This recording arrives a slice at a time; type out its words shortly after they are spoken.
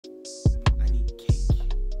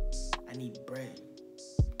bread.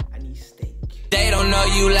 I need steak. They don't know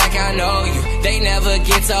you like I know you. They never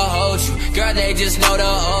get to hold you. Girl, they just know to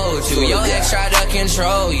hold you. Your ex try to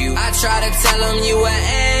control you. I try to tell them you an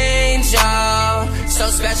angel. So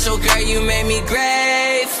special, girl, you made me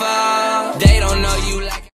grateful. They don't know you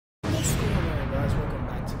like. What's going on, guys? Welcome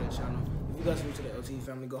back to the channel. If you guys are new to the LTE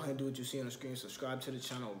family, go ahead and do what you see on the screen. Subscribe to the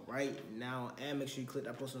channel right now. And make sure you click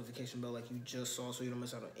that post notification bell like you just saw so you don't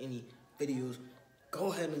miss out on any videos.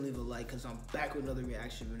 Go ahead and leave a like because I'm back with another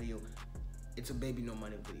reaction video. It's a Baby No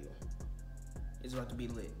Money video. It's about to be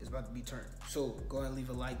lit. It's about to be turned. So go ahead and leave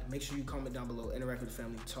a like. Make sure you comment down below. Interact with the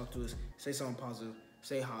family. Talk to us. Say something positive.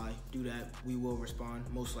 Say hi. Do that. We will respond,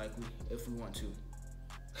 most likely, if we want to.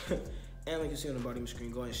 And like you see on the bottom of the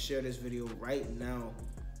screen, go ahead and share this video right now.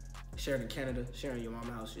 Share it in Canada. Share it in your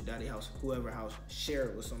mama's house, your daddy's house, whoever house. Share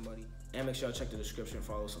it with somebody. And make sure y'all check the description and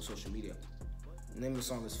follow us on social media. The name of the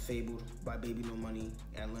song is Fabled by Baby No Money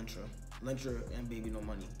and Lentra. Lentra and Baby No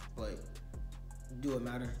Money. But do it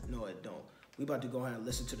matter? No, it don't. We about to go ahead and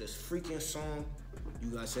listen to this freaking song.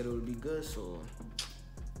 You guys said it would be good, so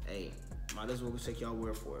hey, might as well take y'all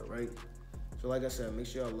word for it, right? So like I said, make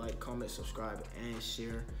sure y'all like, comment, subscribe, and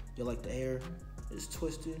share. You like the hair? It's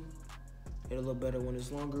twisted. Hit a little better when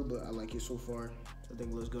it's longer, but I like it so far. I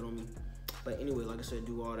think it looks good on me. But anyway, like I said,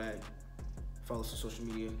 do all that. Follow us on social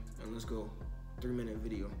media, and let's go. 3-minute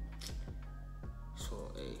video.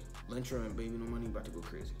 So hey, Lentra and Baby No Money about to go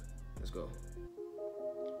crazy. Let's go.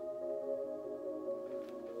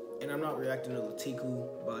 And I'm not reacting to Latiku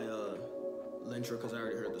by Lentra because I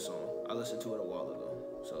already heard the song. I listened to it a while ago,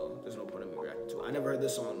 so there's no point in me reacting to it. I never heard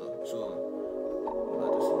this song though,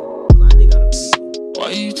 so glad they got a video. Why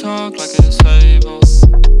you talk like it's FABLE?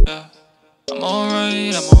 Yeah, I'm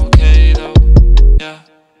alright, I'm okay though. Yeah,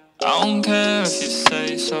 I don't care if you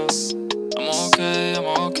say so. I'm okay, I'm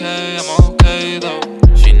okay, I'm okay though.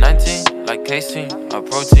 She 19, like casein, a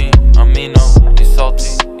protein, amino. You salty,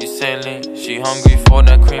 you saline. She hungry for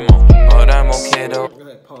that cremo, but I'm okay though. Go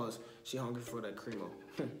ahead, pause. She hungry for that cremo.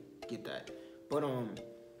 Get that. But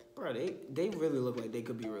bro, they really look like they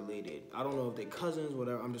could be related. I don't know if they cousins,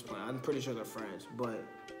 whatever. I'm just playing. I'm pretty sure they're friends, but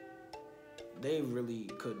they really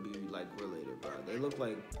could be like related, bro. They look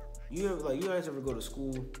like you guys ever go to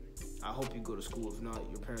school? I hope you go to school. If not,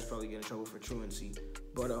 your parents probably get in trouble for truancy.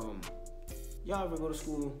 But y'all ever go to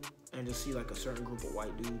school and just see like a certain group of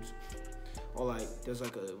white dudes? Or like there's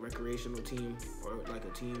like a recreational team or like a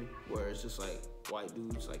team where it's just like white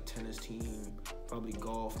dudes, like tennis team, probably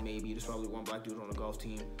golf maybe. There's probably one black dude on the golf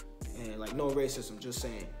team. And like no racism, just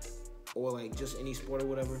saying. Or like just any sport or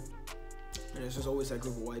whatever. And it's just always that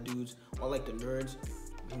group of white dudes. Or like the nerds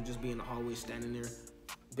who just be in the hallway standing there.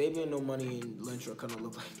 Baby No Money and Lentra kind of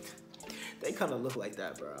look like they kind of look like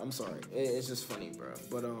that, bro. I'm sorry. It's just funny, bro.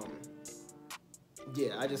 But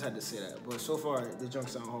yeah, I just had to say that. But so far, the junk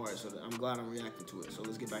sound hard, so I'm glad I'm reacting to it. So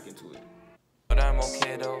let's get back into it. But I'm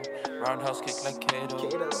okay though. Roundhouse kick like Kato.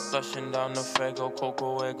 Flushing down the Fago.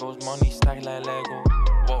 Coco Egos. Money stack like Lego.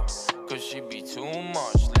 Whoa, cause she be too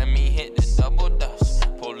much. Let me hit the double dash.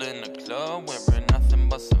 Pull in the club, wearing nothing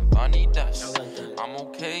but some Bonnie dash. I'm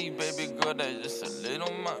okay, baby girl, that's just a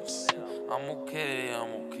little much. I'm okay,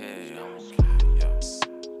 I'm okay, I'm okay, yeah.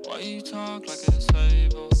 Why you talk like it's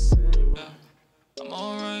FABLE? Yeah, I'm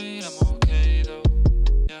alright, I'm okay though.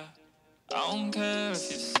 Yeah, I don't care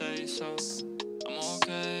if you say so. I'm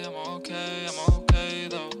okay, I'm okay, I'm okay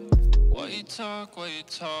though. Why you talk, why you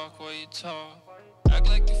talk, why you talk? Act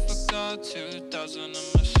like you forgot 2000 in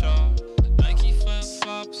my shop. Nike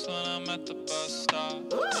flip-flops when I'm at the bus stop. I'm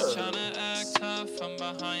tryna act tough from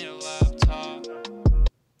behind your laptop.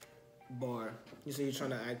 Bar. You say you're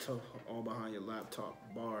trying to act tough all behind your laptop.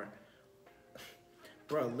 Bar.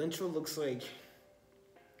 Bro, Lentra looks like...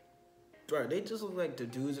 Bro, they just look like the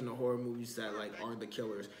dudes in the horror movies that like are the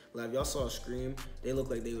killers. Like if y'all saw Scream, they look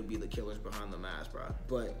like they would be the killers behind the mask, bro.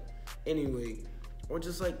 But anyway, or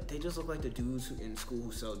just like they just look like the dudes in school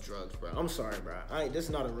who sell drugs, bro. I'm sorry, bro. This is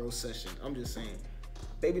not a roast session. I'm just saying.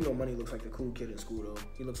 Baby No Money looks like the cool kid in school though.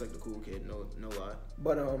 He looks like the cool kid, no lie.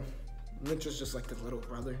 But Lentra's just like the little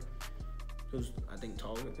brother, who's I think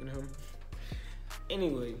taller than him.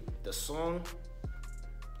 Anyway, the song.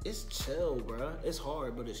 It's chill, bro. It's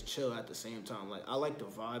hard, but it's chill at the same time. Like I like the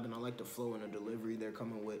vibe and I like the flow and the delivery they're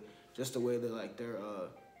coming with. Just the way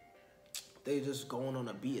they just going on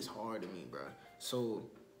a beat is hard to me, bro. So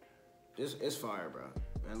it's fire, bro.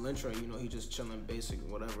 And Lentra, you know, he just chilling, basic,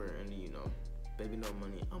 whatever. And you know, Baby No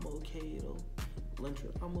Money, I'm okay though. Lentra,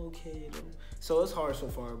 I'm okay though. So it's hard so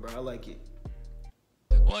far, bro. I like it.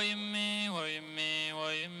 What you mean? What you mean?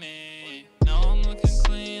 What you mean? Now I'm looking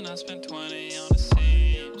clean. I spent 20 on the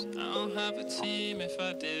seams. I don't have a team. If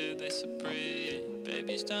I did, they supreme.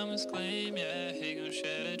 Baby's diamonds gleam, yeah, he gon'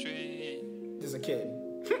 share the dream. Just a kid.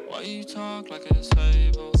 Why you talk like it's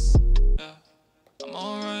FABLE? Yeah, I'm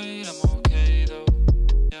alright, I'm okay though.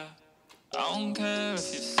 Yeah, I don't care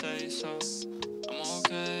if you say so. I'm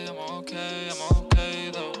okay, I'm okay, I'm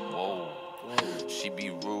okay though. Whoa, she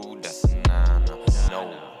be rude, that's a nana.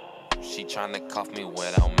 No, she tryna cuff me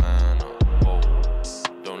without manner. Whoa,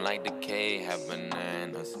 don't like the K, have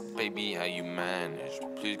bananas. Baby, how you manage?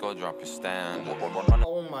 Please go drop your stand.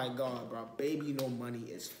 Oh my god, bro. Baby No Money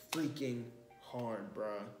is freaking hard,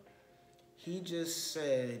 bro. He just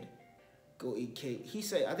said, go eat cake. He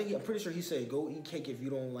said, I'm pretty sure he said, go eat cake if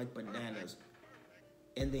you don't like bananas.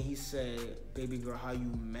 And then he said, baby girl, how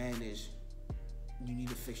you manage, you need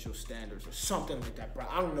to fix your standards or something like that, bro.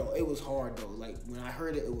 I don't know. It was hard, though. Like, when I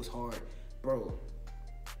heard it, it was hard. Bro,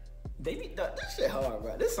 baby, that shit hard,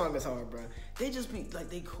 bro. This song is hard, bro. They just be, like,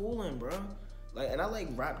 they coolin', bro. Like, and I like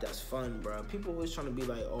rap that's fun, bro. People always trying to be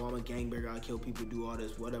like, oh, I'm a gangbanger, I kill people, do all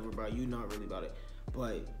this, whatever, bro. You not really about it.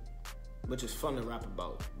 But, which is fun to rap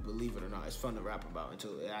about, believe it or not. It's fun to rap about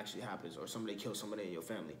until it actually happens or somebody kills somebody in your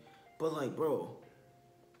family. But, like, bro,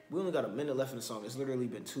 we only got a minute left in the song. It's literally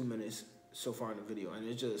been 2 minutes so far in the video, and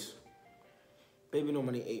it's just Baby No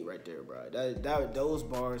Money 8 right there, bro. Those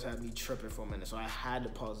bars had me tripping for a minute, so I had to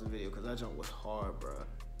pause the video because that jump was hard, bro.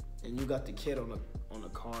 And you got the kid on the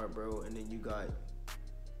car, bro, and then you got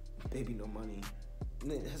Baby No Money.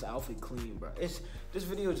 And then his outfit clean, bro. This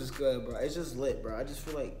video is just good, bro. It's just lit, bro. I just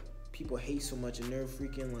feel like people hate so much, and they're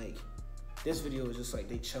freaking like. This video is just like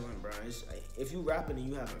they chilling, bro. It's, if you rapping and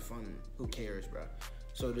you having fun, who cares, bro?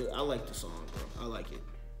 So I like the song, bro. I like it.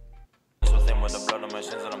 With the blood on my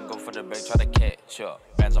shins and I'm go for the bait, try to catch up.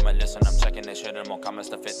 Bands on my list and I'm checking this shit and more comments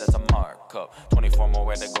to fit, that's a markup. 24 more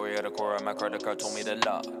way to go, yeah, the core of my credit card told me to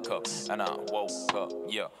lock up. And I woke up,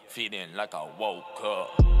 yeah, feeding like I woke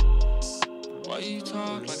up. Why you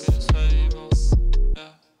talk like it's FABLE?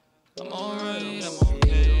 Yeah, I'm alright, I'm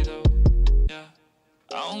okay though. Yeah,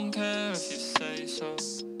 I don't care if you say so.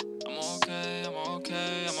 I'm okay, I'm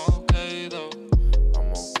okay, I'm okay though.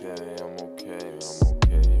 I'm okay, I'm okay, I'm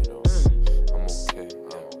okay though. I'm okay,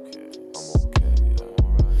 I'm okay,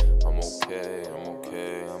 I'm okay, I'm okay,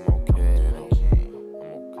 I'm okay, I'm okay though. I'm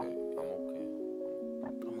okay,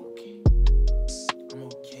 I'm okay. I'm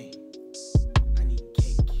okay. I need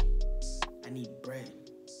cake. I need bread.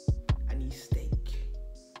 I need steak.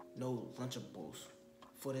 No Lunchables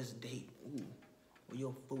for this date. Ooh, where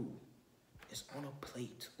your food is on a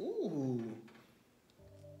plate. Ooh.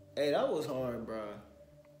 Hey, that was hard, bro.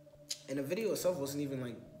 And the video itself wasn't even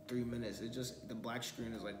like 3 minutes. It just, the black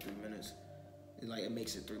screen is like 3 minutes. It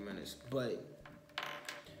makes it 3 minutes. But,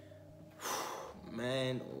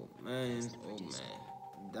 man, oh man, oh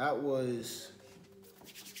man. That was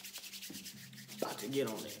about to get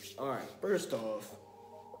on it. All right, first off,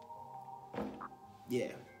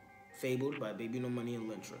 yeah, Fabled by Baby No Money and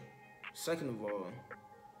Lentra. Second of all,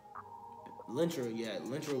 Lentra, yeah,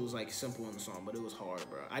 Lentra was like simple in the song, but it was hard,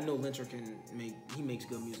 bro. I know Lentra he makes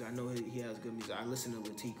good music. I know he has good music. I listened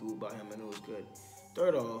to Latiku about him and it was good.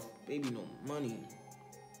 Third off, Baby No Money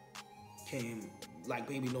came like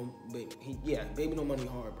Baby No Money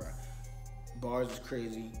hard, bro. Bars was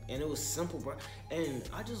crazy and it was simple, bro. And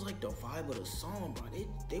I just like the vibe of the song, bro.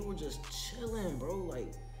 They were just chilling, bro.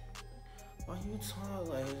 Like, why you talk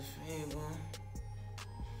like this, hey, bro?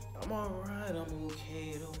 I'm alright, I'm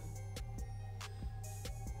okay though.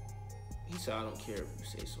 He said, I don't care if you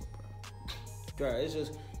say so, bro. Bro,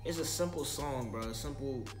 it's a simple song, bro. A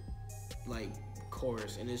simple, like,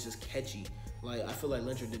 chorus, and it's just catchy. Like, I feel like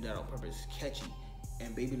Lentra did that on purpose. It's catchy.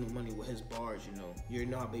 And Baby No Money with his bars, you know. You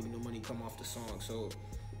know how Baby No Money come off the song. So,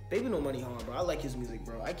 Baby No Money hard, bro. I like his music,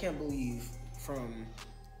 bro. I can't believe from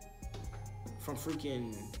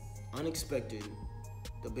freaking Unexpected,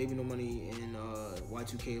 the Baby No Money and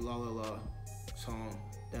Y2K La La La song,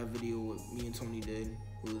 that video with me and Tony did,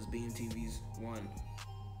 who was BNTV's one.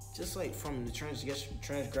 Just like from the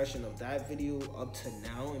transgression of that video up to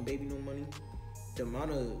now in Baby No Money, the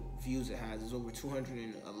amount of views it has is over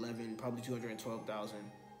 211, probably 212,000.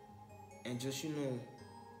 And just, you know,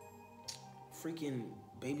 freaking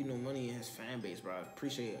Baby No Money and his fan base, bro. I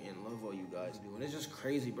appreciate and love all you guys do. And it's just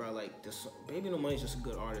crazy, bro. Like, this Baby No Money is just a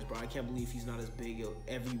good artist, bro. I can't believe he's not as big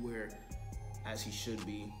everywhere as he should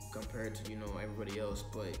be compared to, you know, everybody else.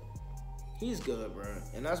 But he's good, bro.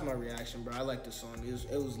 And that's my reaction, bro. I like the song. It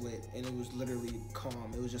was lit, and it was literally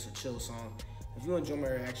calm. It was just a chill song. If you enjoy my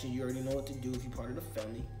reaction, you already know what to do. If you're part of the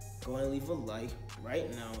family, go ahead and leave a like right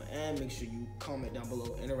now, and make sure you comment down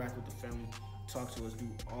below, interact with the family, talk to us, do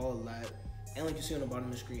all that. And like you see on the bottom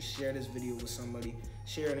of the screen, share this video with somebody.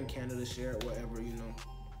 Share it in Canada, share it wherever, you know,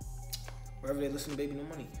 wherever they listen to Baby No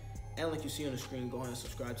Money. And like you see on the screen, go ahead and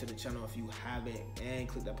subscribe to the channel if you haven't, and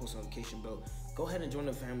click that post notification bell. Go ahead and join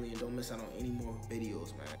the family and don't miss out on any more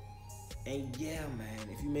videos, man. And yeah, man,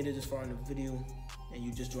 if you made it this far in the video and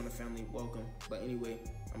you just joined the family, welcome. But anyway,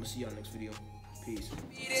 I'm gonna see y'all next video. Peace.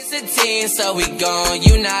 It's a team, so we gon'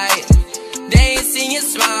 unite. They ain't seen your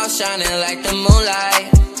smile shining like the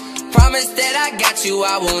moonlight. Promise that I got you,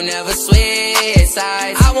 I won't ever switch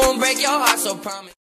sides. I won't break your heart, so promise.